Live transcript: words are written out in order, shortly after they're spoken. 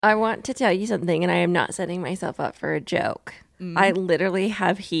I want to tell you something, and I am not setting myself up for a joke. I literally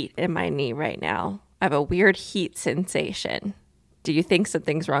have heat in my knee right now. I have a weird heat sensation. Do you think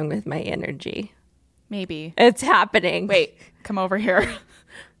something's wrong with my energy? Maybe. It's happening. Wait, come over here.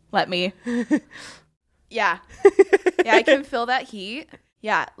 Let me. Yeah. Yeah, I can feel that heat.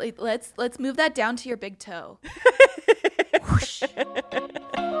 Yeah, like, let's move that down to your big toe. Whoosh.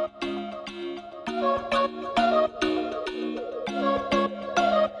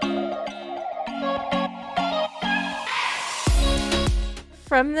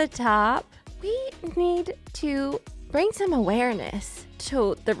 From the top, we need to bring some awareness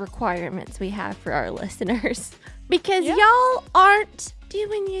to the requirements we have for our listeners because y'all aren't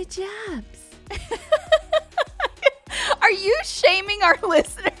doing your jobs. Are you shaming our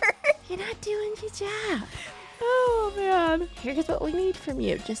listeners? You're not doing your job. Oh, man. Here's what we need from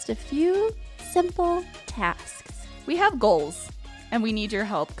you. Just a few simple tasks. We have goals, and we need your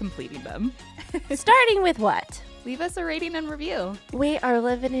help completing them. Starting with what? Leave us a rating and review. We are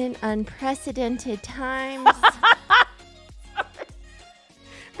living in unprecedented times.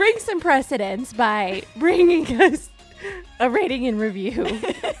 Bring some precedence by bringing us a rating and review.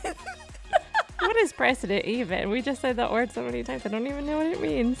 What is precedent even? We just said that word so many times. I don't even know what it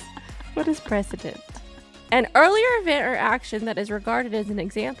means. What is precedent? An earlier event or action that is regarded as an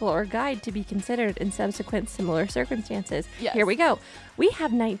example or guide to be considered in subsequent similar circumstances. Yes. Here we go. We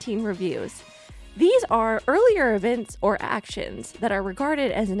have 19 reviews. These are earlier events or actions that are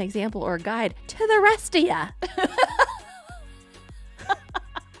regarded as an example or guide to the rest of ya.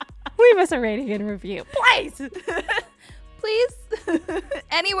 Leave us a rating and review, please. Please.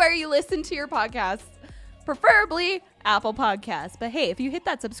 Anywhere you listen to your podcasts, preferably Apple Podcasts. But hey, if you hit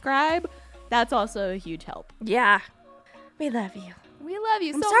that subscribe, that's also a huge help. Yeah. We love you. We love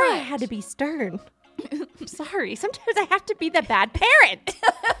you so much. I'm sorry I had to be stern. I'm sorry. Sometimes I have to be the bad parent.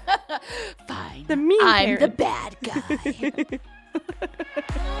 Fine. The mean I'm parent. the bad guy.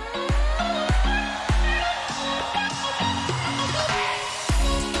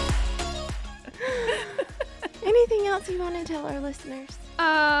 Anything else you want to tell our listeners?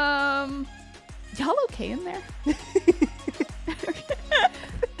 Y'all okay in there?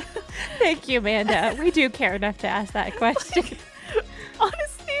 Thank you, Amanda. We do care enough to ask that question.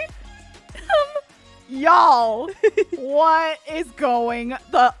 Honestly, y'all, what is going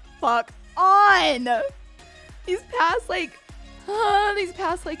the fuck on? These past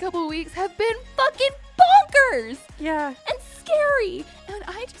couple weeks have been fucking bonkers. Yeah. And scary. And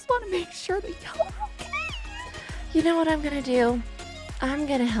I just want to make sure that y'all are okay. You know what I'm going to do? I'm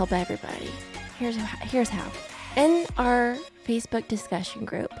going to help everybody. Here's how. In our Facebook discussion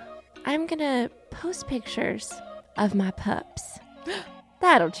group, I'm going to post pictures of my pups.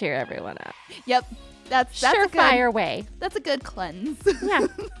 That'll cheer everyone up. Yep. That's surefire way. That's a good cleanse. Yeah.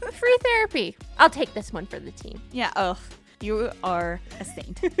 Free therapy. I'll take this one for the team. Yeah. Oh, you are a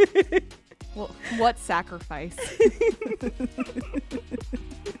saint. Well, what sacrifice?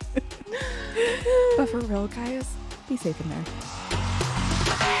 But for real, guys, be safe in there.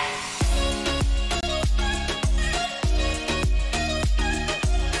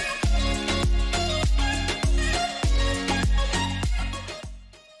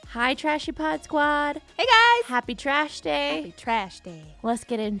 Hi, Trashy Pod Squad. Hey, guys. Happy Trash Day. Happy Trash Day. Let's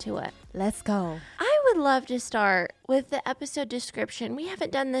get into it. Let's go. I would love to start with the episode description. We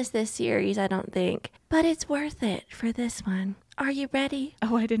haven't done this series, I don't think, but it's worth it for this one. Are you ready?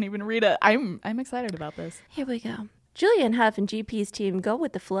 Oh, I didn't even read it. I'm excited about this. Here we go. Julian Huff and GP's team go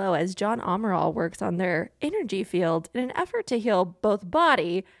with the flow as John Amaral works on their energy field in an effort to heal both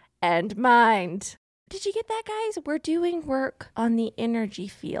body and mind. Did you get that, guys? We're doing work on the energy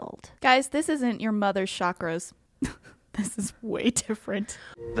field. Guys, this isn't your mother's chakras. This is way different.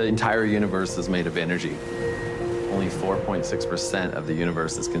 The entire universe is made of energy. Only 4.6% of the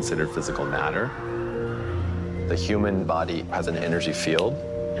universe is considered physical matter. The human body has an energy field,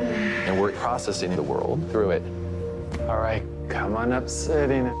 and we're processing the world through it. All right, come on up,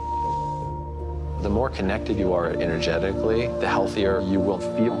 sitting. The more connected you are energetically, the healthier you will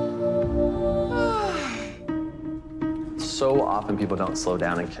feel. So often people don't slow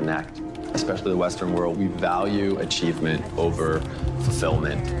down and connect, especially the Western world. We value achievement over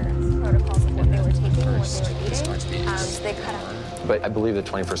fulfillment. Protocols of what they were taking, what they were eating, they cut out. But I believe the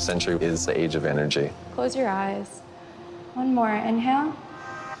 21st century is the age of energy. Close your eyes. One more. Inhale.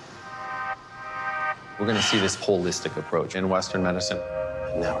 We're going to see this holistic approach in Western medicine.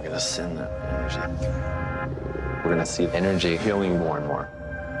 And now we're going to send that energy. We're going to see energy healing more and more.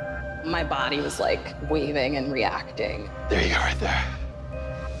 My body was like waving and reacting. There you go, right there.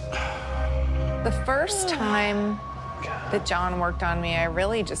 The first time that John worked on me, I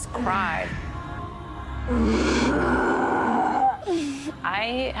really just cried.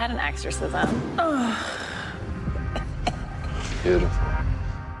 I had an exorcism. Beautiful.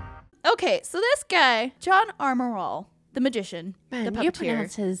 Okay, so this guy, John Armorall, the magician, Man, the puppeteer. you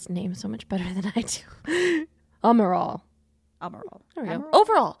pronounce his name so much better than I do. Amaral. Armorall. There we go.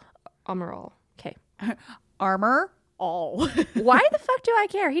 Overall. Amaral. Okay. Armor all. Why the fuck do I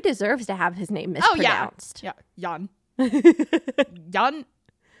care? He deserves to have his name Oh, yeah. mispronounced. Yeah. Jan. Jan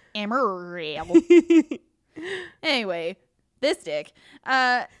Amaral. Anyway, this dick.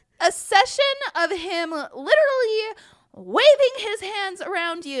 A session of him literally waving his hands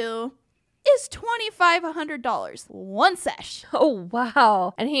around you is $2,500. One sesh. Oh,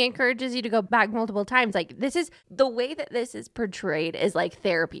 wow. And he encourages you to go back multiple times. Like, this is the way that this is portrayed is like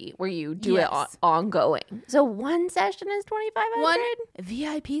therapy, where you do it ongoing. So one session is $2,500? One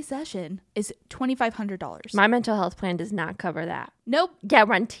VIP session is $2,500. My mental health plan does not cover that. Nope.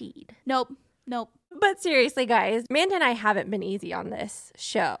 Guaranteed. Nope. But seriously, guys, Amanda and I haven't been easy on this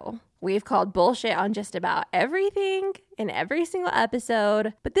show. We've called bullshit on just about everything in every single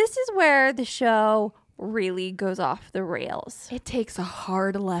episode. But this is where the show really goes off the rails. It takes a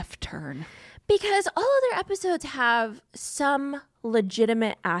hard left turn. Because all other episodes have some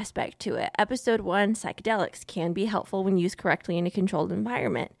legitimate aspect to it. Episode 1, psychedelics can be helpful when used correctly in a controlled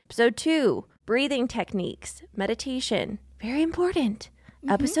environment. Episode 2, breathing techniques, meditation, very important.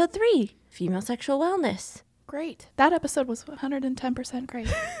 Episode 3, female sexual wellness. Great. That episode was 110%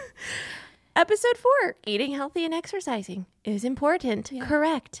 great. Episode 4, eating healthy and exercising is important. Yeah.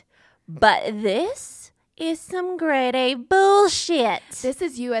 Correct. But this is some grade A bullshit. This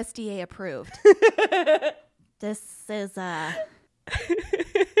is USDA approved. This is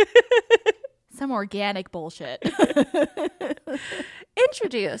some organic bullshit.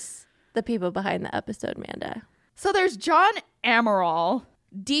 Introduce the people behind the episode, Amanda. So there's John Amaral,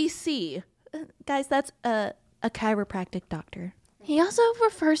 DC. Guys, that's a chiropractic doctor. He also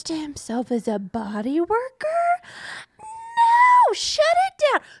refers to himself as a body worker? No! Shut it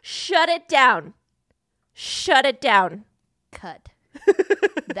down! Shut it down! Shut it down. Cut.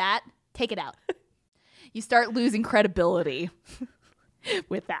 That, take it out. You start losing credibility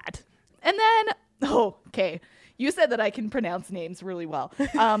with that. And then, okay. You said that I can pronounce names really well.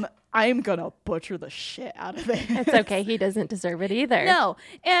 I'm gonna butcher the shit out of it. It's okay. He doesn't deserve it either. No.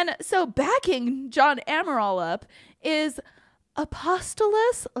 And so backing John Amaral up is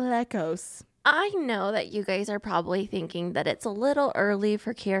Apostolos Lekos. I know that you guys are probably thinking that it's a little early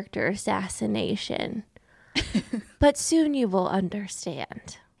for character assassination. But soon you will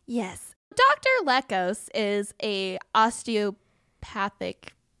understand. Yes. Dr. Lekos is a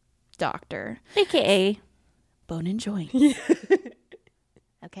osteopathic doctor. AKA bone and joint.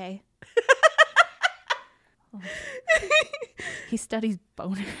 Okay. He studies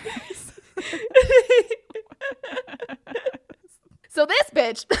boners. So this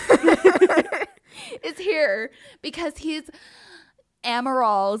bitch is here because he's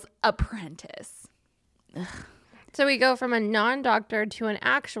Amaral's apprentice. Ugh. So we go from a non-doctor to an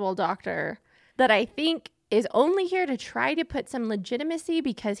actual doctor that I think is only here to try to put some legitimacy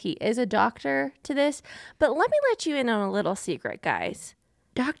because he is a doctor to this. But let me let you in on a little secret, guys.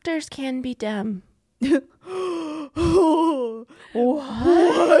 Doctors can be dumb.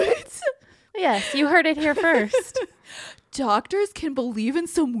 What? Yes, you heard it here first. Doctors can believe in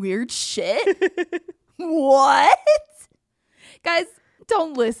some weird shit? What? Guys,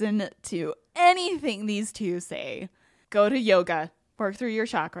 don't listen to anything these two say. Go to yoga. Work through your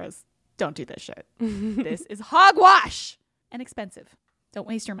chakras. Don't do this shit. This is hogwash and expensive. Don't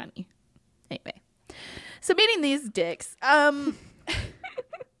waste your money. Anyway. So meeting these dicks.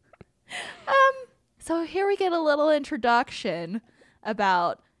 So here we get a little introduction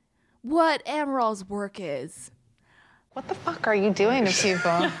about what Amaral's work is. What the fuck are you doing to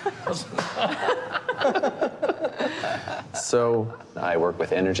people? So I work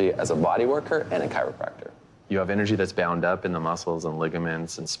with energy as a body worker and a chiropractor. You have energy that's bound up in the muscles and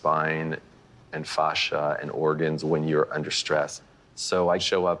ligaments and spine and fascia and organs when you're under stress. So I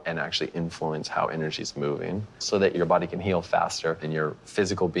show up and actually influence how energy's moving so that your body can heal faster in your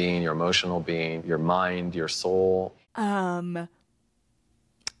physical being, your emotional being, your mind, your soul.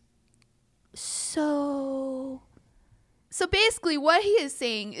 So basically what he is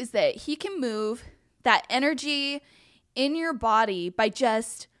saying is that he can move that energy in your body by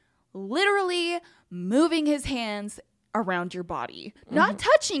just literally moving his hands around your body, not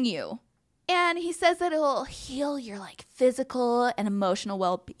touching you. And he says that it'll heal your like physical and emotional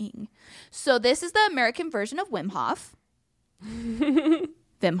well-being. So this is the American version of Wim Hof.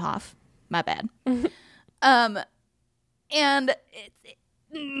 Wim Hof, my bad. And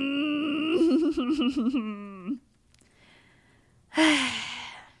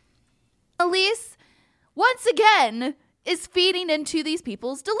Elise, once again, is feeding into these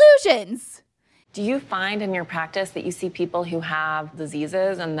people's delusions. Do you find in your practice that you see people who have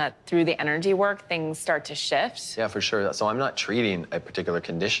diseases and that through the energy work, things start to shift? Yeah, for sure. So I'm not treating a particular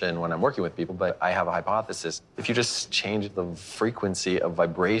condition when I'm working with people, but I have a hypothesis. If you just change the frequency of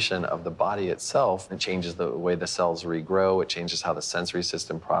vibration of the body itself, it changes the way the cells regrow. It changes how the sensory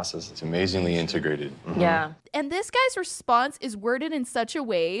system processes. It's amazingly integrated. Yeah. And this guy's response is worded in such a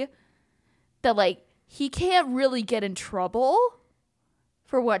way that, like, he can't really get in trouble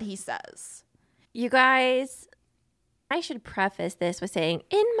for what he says. You guys, I should preface this with saying,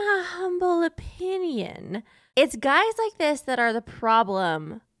 in my humble opinion, it's guys like this that are the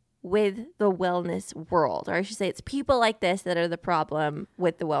problem with the wellness world. Or I should say it's people like this that are the problem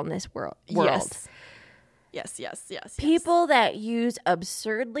with the wellness world. Yes. People that use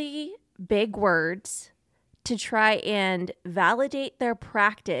absurdly big words to try and validate their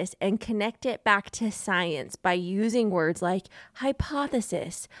practice and connect it back to science by using words like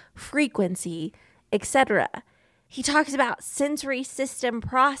hypothesis, frequency, etc. He talks about sensory system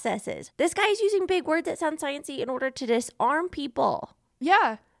processes. This guy's using big words that sound sciencey in order to disarm people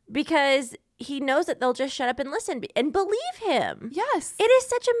Yeah. because he knows that they'll just shut up and listen and believe him. Yes. It is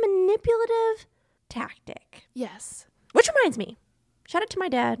such a manipulative tactic. Yes. Which reminds me, shout out to my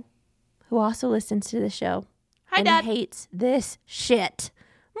dad, who also listens to the show. Hi, and Dad. hates this shit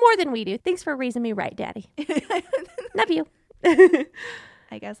more than we do. Thanks for raising me right, Daddy. Love you.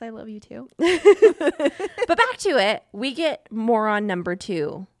 I guess I love you too. But back to it, we get moron number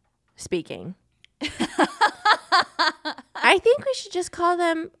 2 speaking. I think we should just call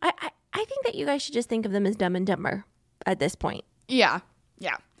them, I think that you guys should just think of them as Dumb and Dumber at this point. Yeah.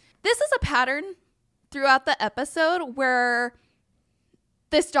 This is a pattern throughout the episode where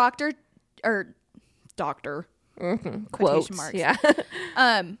this doctor, Quotes. quotation marks. Yeah.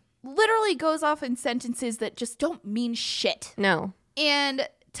 Literally goes off in sentences that just don't mean shit. No. And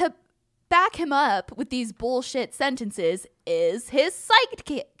to back him up with these bullshit sentences is his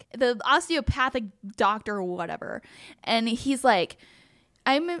sidekick, the osteopathic doctor or whatever. And he's like,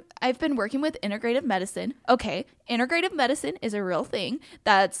 I've been working with integrative medicine. Okay, integrative medicine is a real thing.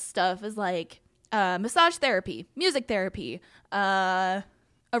 That stuff is like massage therapy, music therapy,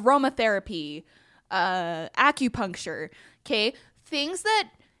 aromatherapy, acupuncture. Okay, things that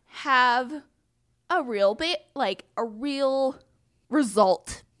have a real real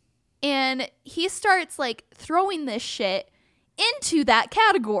result. And he starts like throwing this shit into that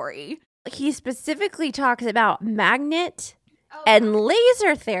category. He specifically talks about magnet and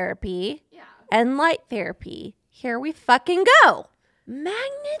laser therapy and light therapy. Here we fucking go.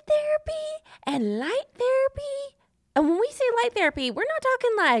 Magnet therapy and light therapy. And when we say light therapy, we're not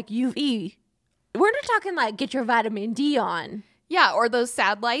talking like UV. We're not talking like get your vitamin D on. Yeah, or those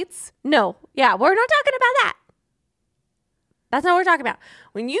sad lights. No. Yeah, we're not talking about that. That's not what we're talking about.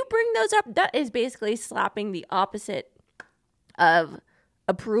 When you bring those up, that is basically slapping the opposite of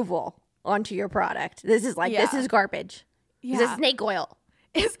approval onto your product. This is like, this is garbage. Yeah. This is snake oil.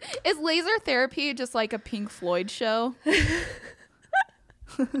 Is laser therapy just like a Pink Floyd show?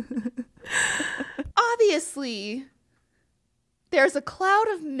 Obviously, there's a cloud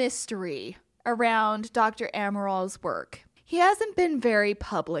of mystery around Dr. Amaral's work. He hasn't been very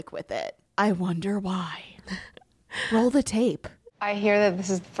public with it. I wonder why. Roll the tape. I hear that this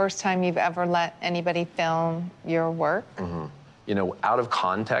is the first time you've ever let anybody film your work. Mm-hmm. You know, out of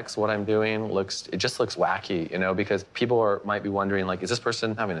context, what I'm doing just looks wacky, you know, because people might be wondering, like, is this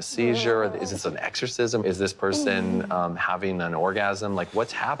person having a seizure? Or is this an exorcism? Is this person having an orgasm? Like,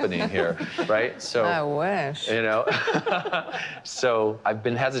 what's happening here, right? So I wish. You know, so I've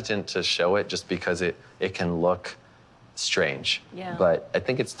been hesitant to show it just because it can look strange. Yeah. But I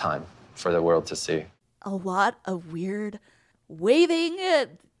think it's time for the world to see. A lot of weird waving.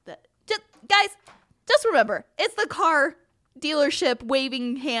 Just remember, it's the car dealership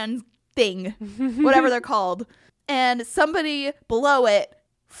waving hand thing, whatever they're called. And somebody below it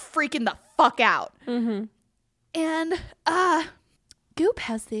freaking the fuck out. Mm-hmm. And Goop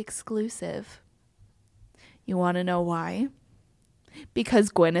has the exclusive. You want to know why? Because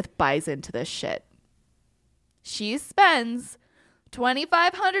Gwyneth buys into this shit. She spends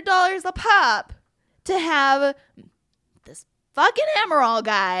 $2,500 a pop to have this fucking Amaral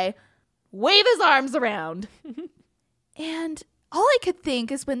guy wave his arms around. And all I could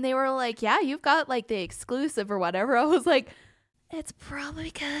think is when they were like, yeah, you've got like the exclusive or whatever, I was like, it's probably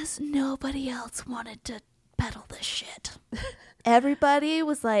because nobody else wanted to peddle this shit. Everybody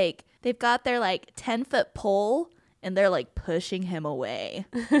was like, they've got their like 10-foot pole and they're like pushing him away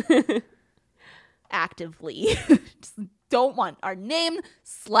actively. Just don't want our name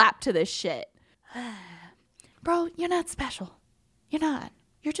slapped to this shit. Bro, you're not special. You're not.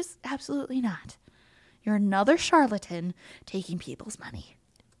 You're just absolutely not. You're another charlatan taking people's money.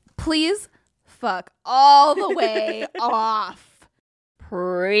 Please fuck all the way off.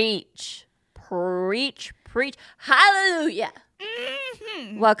 Preach. Preach. Preach. Hallelujah.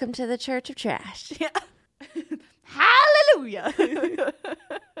 Mm-hmm. Welcome to the Church of Trash. Yeah. Hallelujah.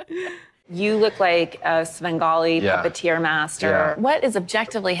 You look like a Svengali puppeteer master. Yeah. What is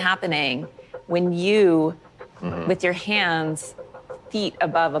objectively happening when you, with your hands, feet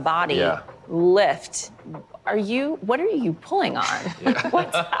above a body, lift? What are you pulling on?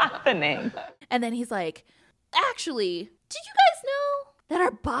 What's happening? And then he's like, actually, did you guys know that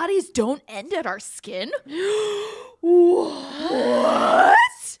our bodies don't end at our skin? What?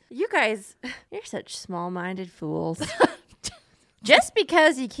 You guys, you're such small-minded fools. Just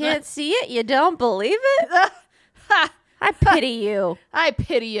because you can't see it, you don't believe it? I pity you. I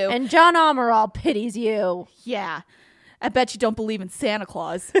pity you. And John Amaral pities you. Yeah, I bet you don't believe in Santa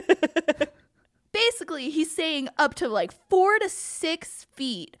Claus. Basically, he's saying up to like 4 to 6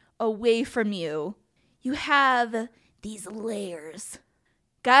 feet away from you, you have these layers.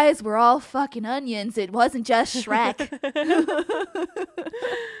 Guys, we're all fucking onions. It wasn't just Shrek.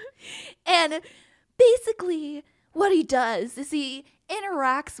 And basically, what he does is he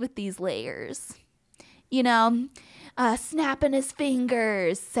interacts with these layers. You know, snapping his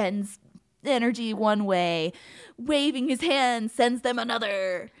fingers sends energy one way. Waving his hand sends them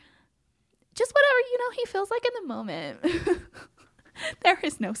another. Just whatever, he feels like in the moment. There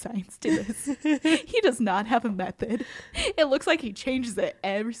is no science to this. He does not have a method. It looks like he changes it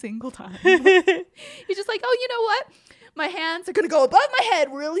every single time. He's just like, oh, you know what? My hands are going to go above my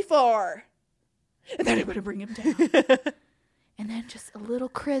head really far. And then I'm going to bring him down. And then just a little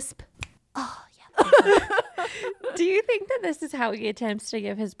crisp. Oh, yeah. Do you think that this is how he attempts to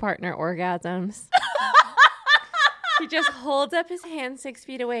give his partner orgasms? He just holds up his hand 6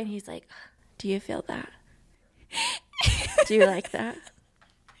 feet away and he's like, do you feel that? Do you like that?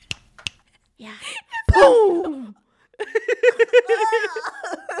 Yeah. Boom! It's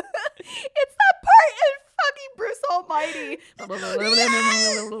that part in fucking Bruce Almighty.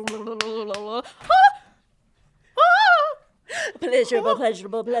 Pleasurable,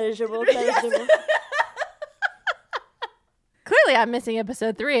 pleasurable, pleasurable, pleasurable. Clearly, I'm missing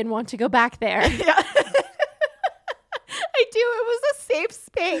episode 3 and want to go back there. Yeah. I do. It was a safe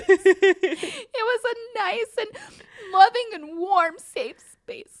space. It was a nice and loving and warm safe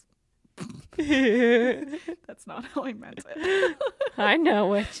space. That's not how I meant it. I know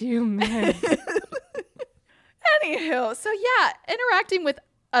what you meant. Anywho, so yeah, interacting with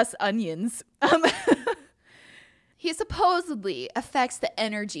us onions. He supposedly affects the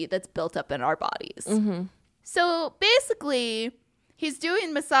energy that's built up in our bodies. Mm-hmm. So basically, he's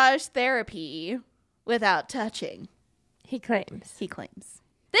doing massage therapy without touching. He claims.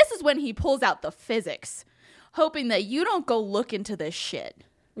 This is when he pulls out the physics, hoping that you don't go look into this shit.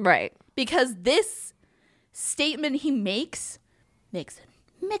 Right. Because this statement he makes no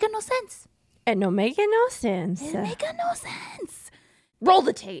sense. And no making no sense. It make no sense. Roll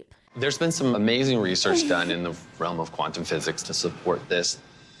the tape. There's been some amazing research done in the realm of quantum physics to support this.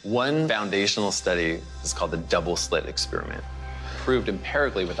 One foundational study is called the double slit experiment. Proved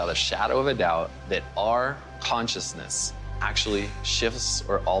empirically without a shadow of a doubt that our consciousness actually shifts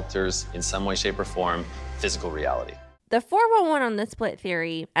or alters in some way, shape, or form physical reality. The 411 on the split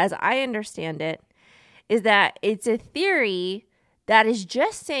theory, as I understand it, is that it's a theory that is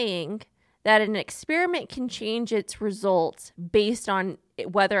just saying that an experiment can change its results based on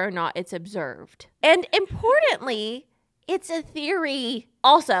whether or not it's observed. And importantly, it's a theory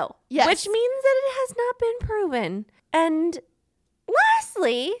also, yes. Which means that it has not been proven. And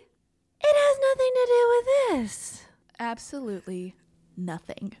lastly, it has nothing to do with this. Absolutely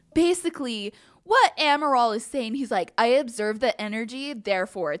nothing. Basically, what Amaral is saying, he's like, I observe the energy,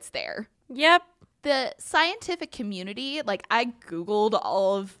 therefore it's there. Yep. The scientific community, like I Googled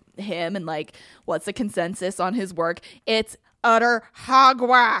all of him and like, what's the consensus on his work? It's utter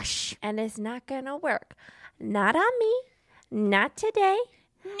hogwash. And it's not going to work. Not on me. Not today.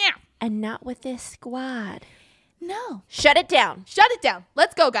 No. And not with this squad. No. Shut it down. Shut it down.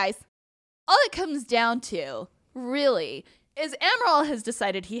 Let's go, guys. All it comes down to, really, is Amaral has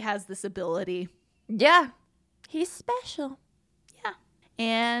decided he has this ability. Yeah. He's special. Yeah.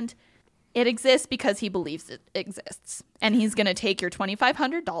 And it exists because he believes it exists. And he's going to take your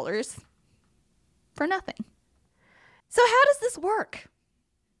 $2,500 for nothing. So how does this work?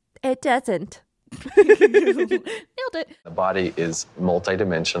 It doesn't. Nailed it. The body is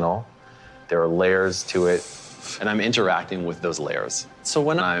multidimensional. There are layers to it, and I'm interacting with those layers. So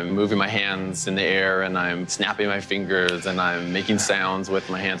when I'm moving my hands in the air and I'm snapping my fingers and I'm making sounds with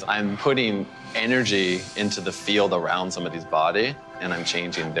my hands, I'm putting energy into the field around somebody's body, and I'm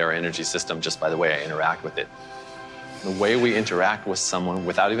changing their energy system just by the way I interact with it. The way we interact with someone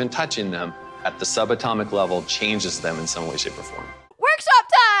without even touching them at the subatomic level changes them in some way, shape, or form. Workshop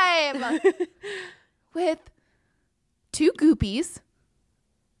time! With 2 goopies,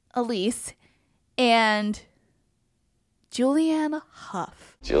 Elise and Julianne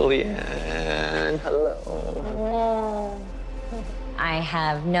Hough. Julianne, hello. I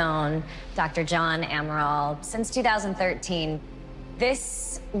have known Dr. John Amaral since 2013.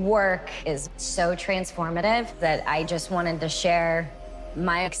 This work is so transformative that I just wanted to share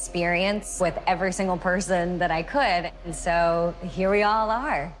my experience with every single person that I could. And so here we all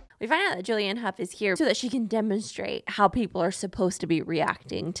are. We find out that Julianne Hough is here so that she can demonstrate how people are supposed to be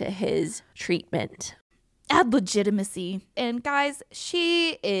reacting to his treatment. Add legitimacy. And guys,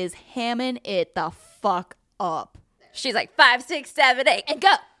 she is hamming it the fuck up. She's like 5, 6, 7, 8, and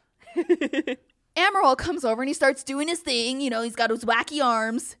go. Amaral comes over and he starts doing his thing. You know, he's got his wacky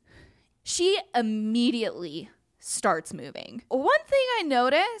arms. She immediately starts moving. One thing I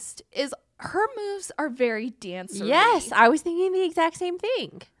noticed is her moves are very dancery. Yes, I was thinking the exact same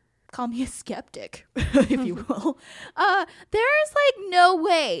thing. Call me a skeptic, if you will. There is like no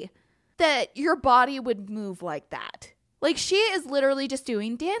way that your body would move like that. Like she is literally just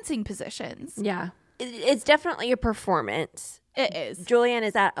doing dancing positions. Yeah. It's definitely a performance. It is. Julianne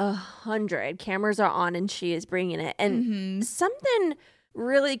is at 100. Cameras are on and she is bringing it. And something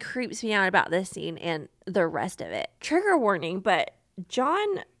really creeps me out about this scene and the rest of it. Trigger warning, but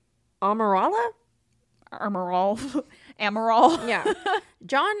John Amaral? Yeah.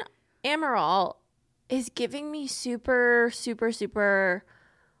 John Amaral is giving me super, super, super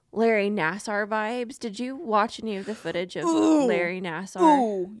Larry Nassar vibes. Did you watch any of the footage of Larry Nassar?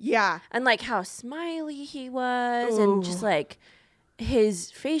 Ooh, yeah. And like how smiley he was and just like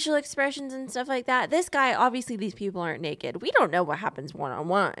his facial expressions and stuff like that. This guy, obviously these people aren't naked. We don't know what happens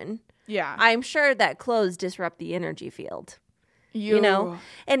one-on-one. Yeah. I'm sure that clothes disrupt the energy field. You know?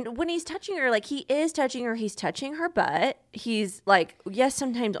 And when he's touching her, like he is touching her, he's touching her butt. He's like, yes,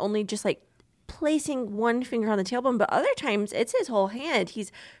 sometimes only just like placing one finger on the tailbone, but other times it's his whole hand.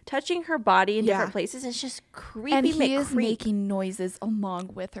 He's touching her body in different places. It's just creepy. And he is making noises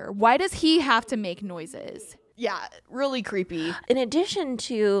along with her. Why does he have to make noises? Yeah, really creepy. In addition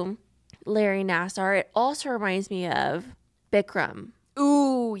to Larry Nassar, it also reminds me of Bikram.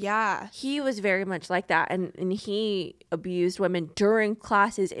 Ooh, yeah. He was very much like that. And he abused women during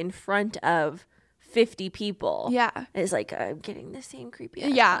classes in front of 50 people. Yeah. It's like, I'm getting the same creepy.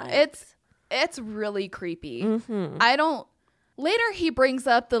 Yeah, vibes. it's really creepy. Mm-hmm. Later he brings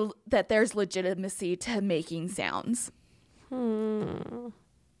up that there's legitimacy to making sounds.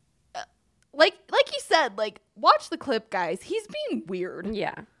 Like you said, like, watch the clip, guys. He's being weird.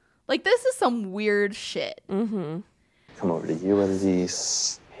 Yeah. Like, this is some weird shit. Mm-hmm. Come over to you,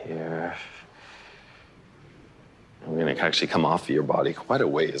 Elise. Here. I'm going to actually come off of your body quite a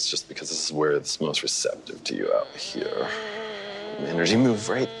ways just because this is where it's most receptive to you out here. The energy moves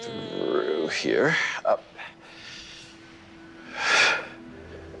right through here, up.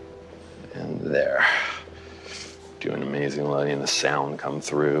 And there. Doing amazing, letting the sound come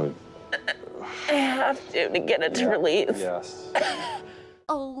through. I have to get it to release. Yes.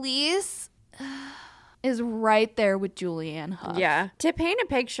 Elise is right there with Julianne Hough. Yeah. To paint a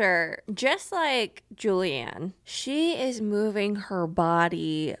picture, just like Julianne, she is moving her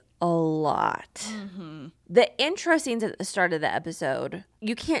body a lot. Mm-hmm. The intro scenes at the start of the episode,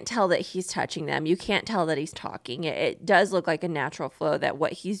 you can't tell that he's touching them. You can't tell that he's talking. It does look like a natural flow that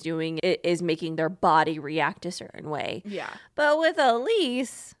what he's doing is making their body react a certain way. Yeah. But with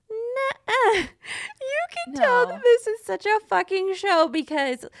Elise, you can tell that this is such a fucking show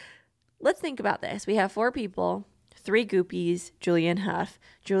because let's think about this. We have 4 people, 3 goopies, Julianne Hough.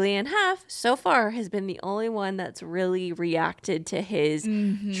 Julianne Hough, so far, has been the only one that's really reacted to his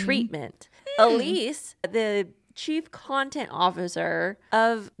treatment. Elise, the chief content officer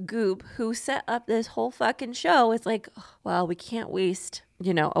of Goop, who set up this whole fucking show, is like, well, we can't waste,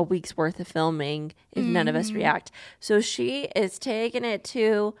 a week's worth of filming if none of us react. So she is taking it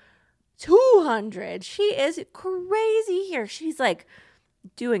to 200. She is crazy here. She's like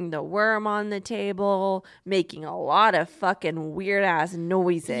doing the worm on the table, making a lot of fucking weird ass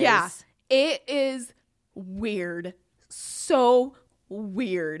noises. Yeah, it is weird. So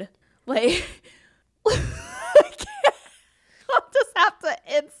weird. Like, I'll just have to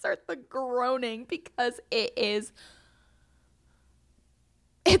insert the groaning because it's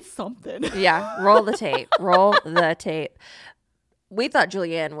something. Yeah, roll the tape. Roll the tape. We thought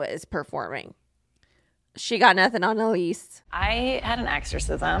Julianne was performing. She got nothing on Elise. I had an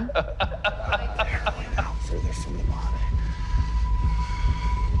exorcism. Out further from the body.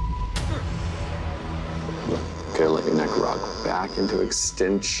 Okay, let your neck rock back into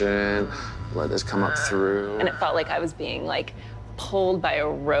extension. Let this come up through. And it felt like I was being like pulled by a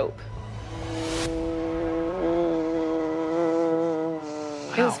rope.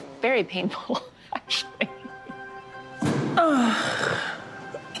 It was very painful, actually.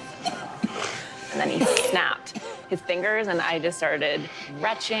 And then he snapped his fingers and I just started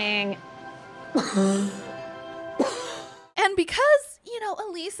retching. And because,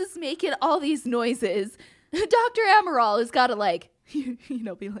 Elise is making all these noises, Dr. Amaral has got to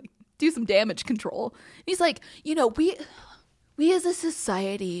be like, do some damage control. He's like, we as a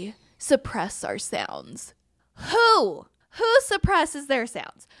society suppress our sounds. Who suppresses their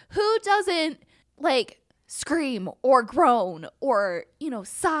sounds? Who doesn't scream or groan or,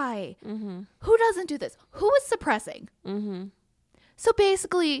 sigh? Mm-hmm. Who doesn't do this? Who is suppressing? Mm-hmm. So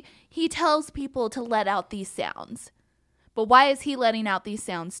basically, he tells people to let out these sounds. But why is he letting out these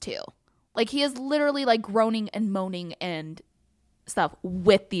sounds too? He is literally groaning and moaning and stuff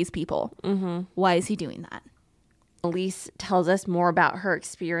with these people. Mm-hmm. Why is he doing that? Elise tells us more about her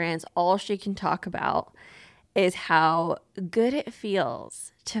experience. All she can talk about is how good it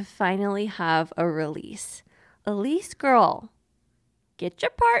feels to finally have a release. Elise, girl, get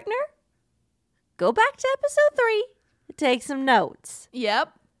your partner, go back to episode 3, take some notes.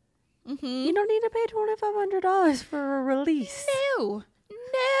 Yep. Mm-hmm. You don't need to pay $2,500 for a release. No.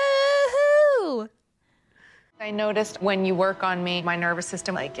 I noticed when you work on me, my nervous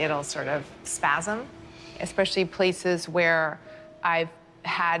system, it'll sort of spasm, especially places where I've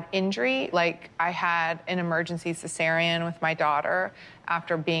had injury. I had an emergency cesarean with my daughter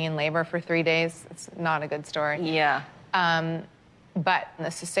after being in labor for 3 days. It's not a good story. Yeah. But the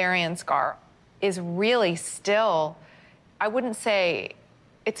cesarean scar is really still, I wouldn't say,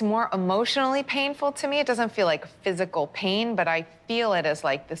 it's more emotionally painful to me. It doesn't feel like physical pain, but I feel it as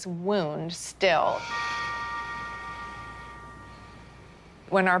this wound still.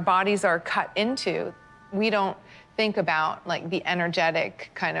 When our bodies are cut into, we don't think about the energetic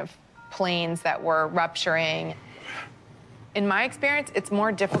kind of planes that we're rupturing. In my experience, it's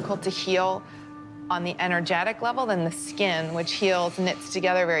more difficult to heal on the energetic level than the skin, which heals, knits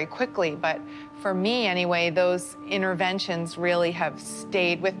together very quickly. But for me anyway, those interventions really have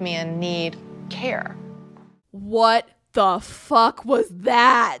stayed with me and need care. What the fuck was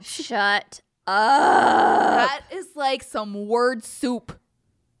that? Shut up. That is some word soup.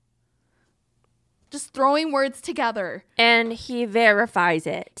 Just throwing words together. And he verifies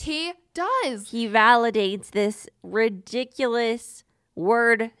it. He does. He validates this ridiculous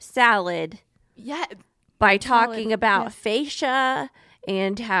word salad. Yeah. By talking about fascia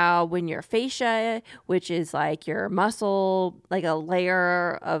and how when your fascia, which is your muscle, a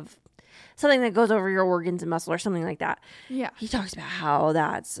layer of something that goes over your organs and muscle or something like that. Yeah. He talks about how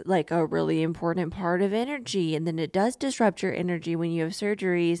that's a really important part of energy. And then it does disrupt your energy when you have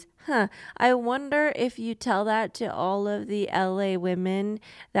surgeries. I wonder if you tell that to all of the LA women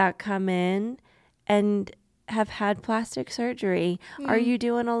that come in and have had plastic surgery. Are you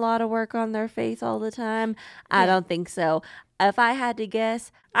doing a lot of work on their face all the time? I don't think so. If I had to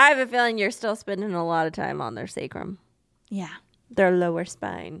guess, I have a feeling you're still spending a lot of time on their sacrum. Yeah. Their lower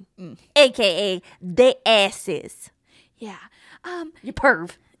spine. AKA the asses. Yeah. You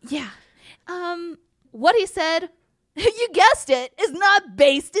perv. Yeah. What he said, you guessed it, is not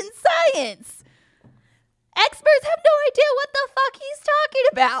based in science. Experts have no idea what the fuck he's talking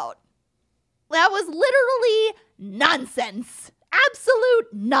about. That was literally nonsense.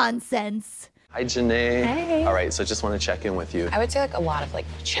 Absolute nonsense. Hi, Janae. Hey. All right, so just want to check in with you. I would say a lot of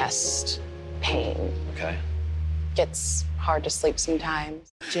chest pain. Okay. Gets hard to sleep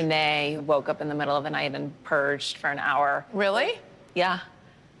sometimes. Janae woke up in the middle of the night and purged for an hour. Really? Yeah.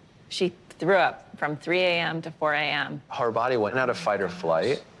 She threw up from 3 a.m. to 4 a.m. Her body went out of fight or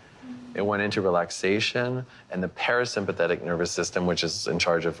flight. It went into relaxation, and the parasympathetic nervous system, which is in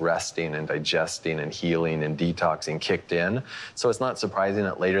charge of resting and digesting and healing and detoxing, kicked in. So it's not surprising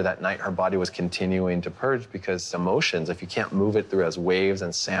that later that night her body was continuing to purge, because emotions, if you can't move it through as waves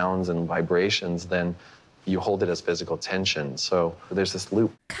and sounds and vibrations, then you hold it as physical tension. So there's this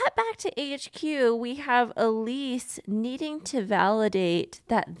loop. Cut back to HQ. We have Elise needing to validate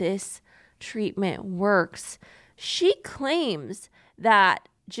that this treatment works. She claims that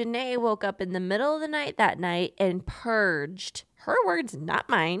Janae woke up in the middle of the night that night and purged. Her words, not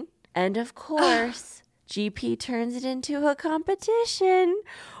mine. And of course, GP turns it into a competition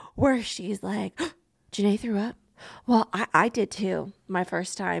where she's like, Janae threw up. Well, I did too, my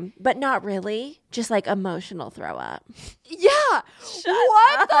first time, but not really. Just like emotional throw up. Yeah.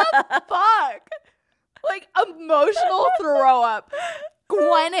 What the fuck? Like emotional throw up.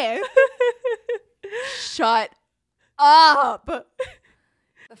 Gwyneth. Shut up.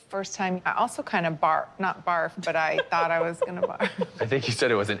 The first time, I also kind of not barf, but I thought I was going to barf. I think you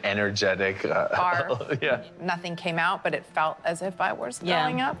said it was an energetic Barf. Yeah. Nothing came out, but it felt as if I was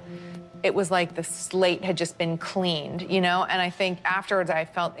throwing up. It was like the slate had just been cleaned, you know? And I think afterwards I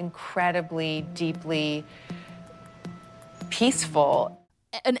felt incredibly, deeply peaceful.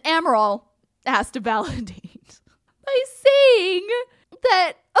 And Amaral has to validate by saying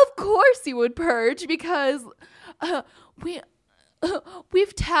that of course he would purge because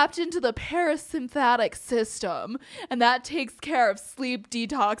we've tapped into the parasympathetic system and that takes care of sleep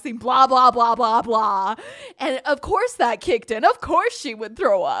detoxing, blah, blah, blah, blah, blah. And of course that kicked in. Of course she would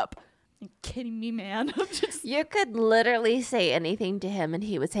throw up. Are you kidding me, man? You could literally say anything to him and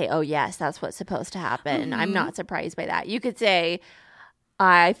he would say, oh, yes, that's what's supposed to happen. I'm not surprised by that. You could say,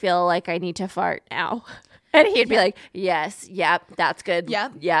 I feel like I need to fart now. And he'd be like, yes, yep, that's good.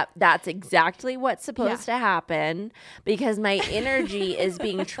 Yep, that's exactly what's supposed to happen because my energy is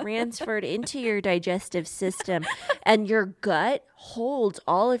being transferred into your digestive system and your gut holds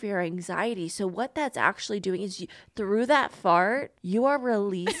all of your anxiety. So what that's actually doing is through that fart, you are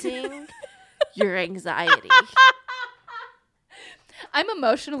releasing your anxiety. I'm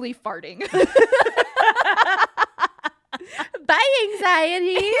emotionally farting. Bye,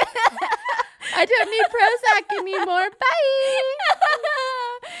 anxiety. I don't need Prozac anymore. Bye.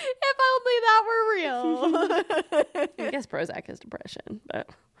 If only that were real. I guess Prozac is depression, but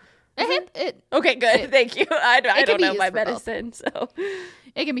okay, good. Thank you. I don't know my used for medicine, so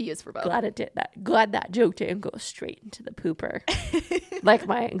it can be used for both. glad it did that. Glad that joke didn't go straight into the pooper, like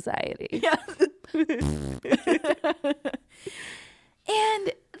my anxiety. Yeah.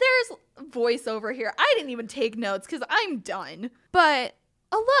 And there's voiceover here. I didn't even take notes because I'm done. But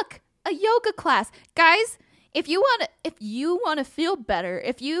look, a yoga class, guys. If you want to feel better,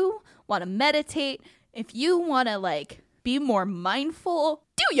 if you want to meditate, if you want to like be more mindful,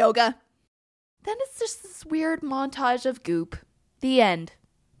 do yoga. Then it's just this weird montage of goop. The end.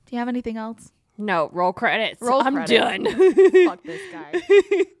 Do you have anything else? No, roll credits. I'm credits. done. Fuck this guy.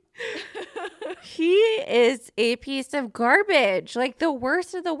 He is a piece of garbage. Like the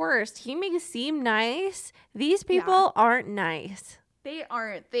worst of the worst. He may seem nice. These people aren't nice. They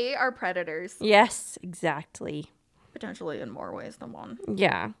aren't. They are predators. Yes, exactly. Potentially in more ways than one.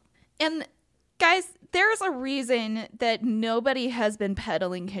 Yeah. And guys, there's a reason that nobody has been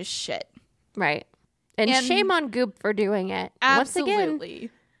peddling his shit. Right. And shame on Goop for doing it. Absolutely. Once again,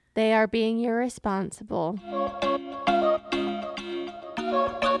 they are being irresponsible.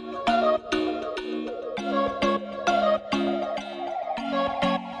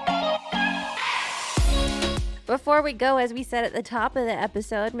 Before we go, as we said at the top of the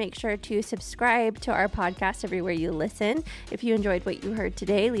episode, make sure to subscribe to our podcast everywhere you listen. If you enjoyed what you heard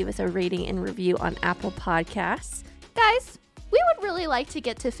today, leave us a rating and review on Apple Podcasts. Guys, we would really like to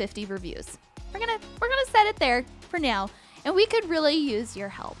get to 50 reviews. We're gonna set it there for now, and we could really use your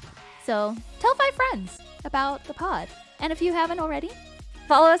help. So tell 5 friends about the pod. And if you haven't already,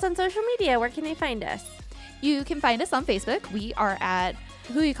 follow us on social media. Where can they find us? You can find us on Facebook. We are at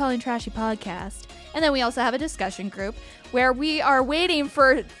Who You Calling Trashy Podcast. And then we also have a discussion group where we are waiting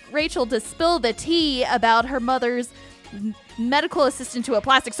for Rachel to spill the tea about her mother's medical assistant to a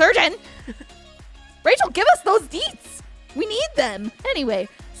plastic surgeon. Rachel, give us those deets. We need them. Anyway,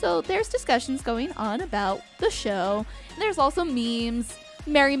 so there's discussions going on about the show. And there's also memes,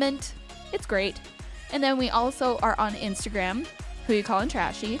 merriment. It's great. And then we also are on Instagram, Who You Calling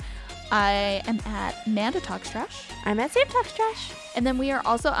Trashy. I am at Manda Talks Trash. I'm at Sam Talks Trash. And then we are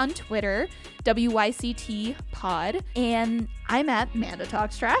also on Twitter, WYCT Pod. And I'm at Manda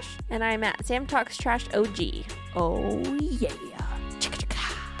Talks Trash. And I'm at Sam Talks Trash OG. Oh, yeah.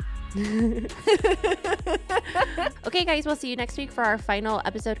 Okay, guys, we'll see you next week for our final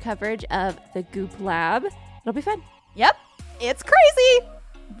episode coverage of the Goop Lab. It'll be fun. Yep. It's crazy.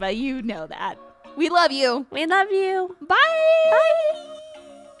 But you know that. We love you. We love you. Bye. Bye.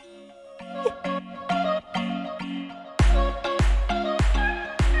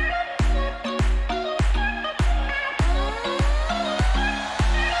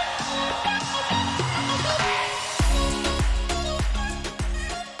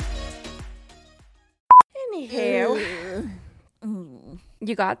 Anywho.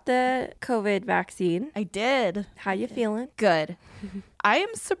 You got the COVID vaccine. I did. How you feeling? Good. I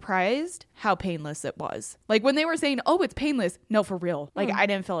am surprised how painless it was. Like when they were saying, oh, it's painless. No, for real. Like I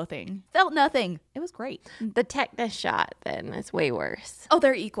didn't feel a thing. Felt nothing. It was great. The tetanus shot then is way worse. Oh,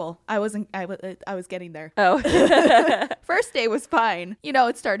 they're equal. I was getting there. Oh. First day was fine. You know,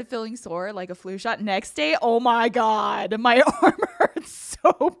 it started feeling sore like a flu shot. Next day, oh my God, my arm hurts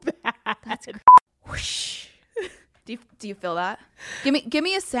so bad. That's whoosh. Do you feel that? Give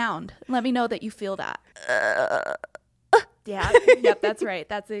me a sound. Let me know that you feel that. Yeah. Yep, that's right.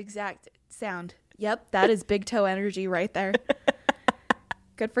 That's the exact sound. Yep, that is big toe energy right there.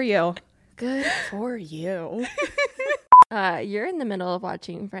 Good for you. Good for you. You're in the middle of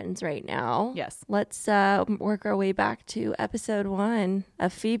watching Friends right now. Yes. Let's work our way back to episode 1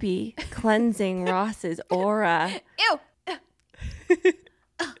 of Phoebe cleansing Ross's aura. Ew.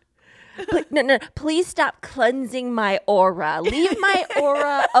 No, please stop cleansing my aura. Leave my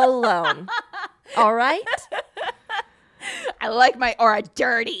aura alone. All right? I like my aura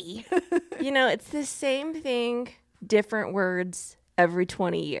dirty. You know, it's the same thing, different words every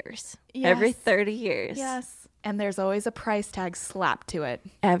 20 years. Yes. Every 30 years. Yes. And there's always a price tag slapped to it.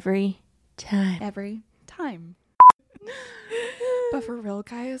 Every time. Every time. But for real,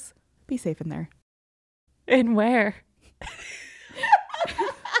 guys, be safe in there. And where?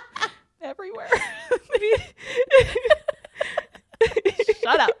 Everywhere.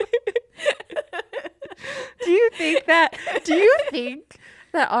 Shut up. Do you think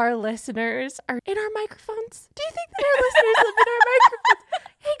that our listeners are in our microphones? Do you think that our listeners live in our microphones?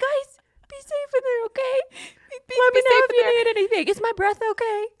 Hey guys, be safe in there, okay? Let me know if you need anything. Is my breath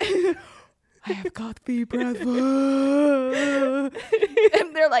okay? I have got the breath.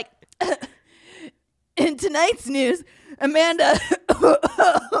 And they're like, in tonight's news, Amanda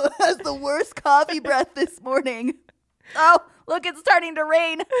has the worst coffee breath this morning. Oh, look, it's starting to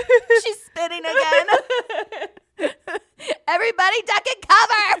rain. She's spitting again. Everybody duck and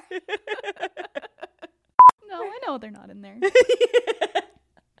cover. No, I know they're not in there.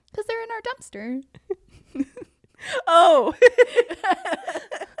 Because they're in our dumpster. Oh.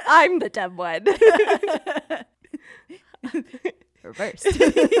 I'm the dumb one. Reverse.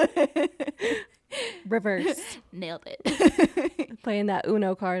 Nailed it. Playing that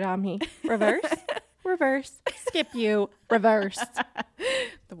Uno card on me. Reverse. Reverse. Skip you. Reverse.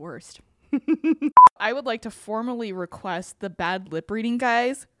 The worst. I would like to formally request the bad lip reading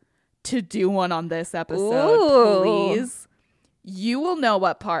guys to do one on this episode, Ooh. please. You will know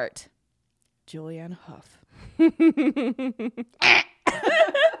what part. Julianne Hough.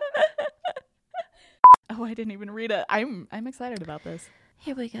 Oh, I didn't even read it. I'm excited about this.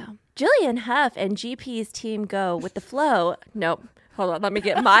 Here we go. Julianne Hough and GP's team go with the flow. Nope. Hold on. Let me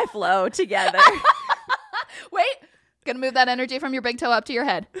get my flow together. Wait. Gonna move that energy from your big toe up to your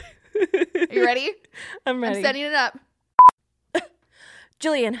head. Are you ready? I'm ready. I'm setting it up.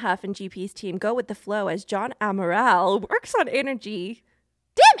 Julianne Hough and GP's team go with the flow as John Amaral works on energy.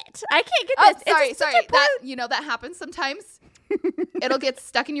 Damn it! I can't get this. Oh, sorry. That happens sometimes. It'll get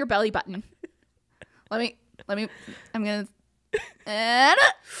stuck in your belly button. Let me. I'm gonna.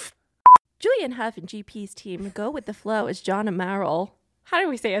 Julianne Hough and GP's team go with the flow as John Amaral. How do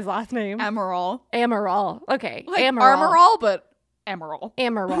we say his last name? Amaral. Okay. Like Amaral. Armoral, but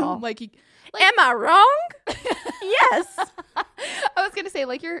Amaral. Like, am I wrong? Yes. I was gonna say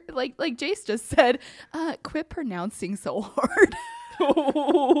like Jace just said, quit pronouncing so hard.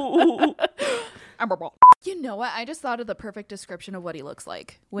 Amaral. You know what? I just thought of the perfect description of what he looks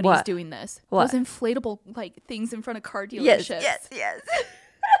like when he's doing this. What? Those inflatable like things in front of car dealerships. Yes.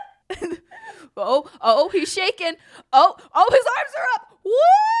 Oh, he's shaking. Oh, his arms are up. Woo!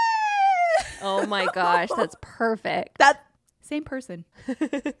 Oh my gosh, that's perfect. That same person.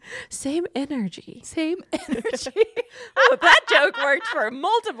 Same energy. Oh, That joke worked for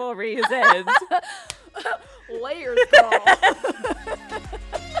multiple reasons. Layers, girl.